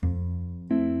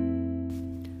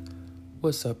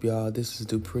What's up, y'all? This is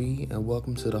Dupree, and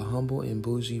welcome to the Humble and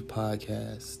Bougie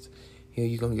Podcast. Here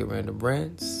you're going to get random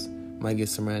rants, might get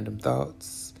some random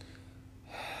thoughts,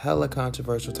 hella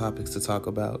controversial topics to talk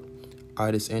about,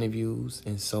 artist interviews,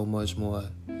 and so much more.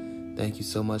 Thank you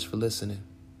so much for listening.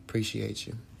 Appreciate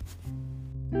you.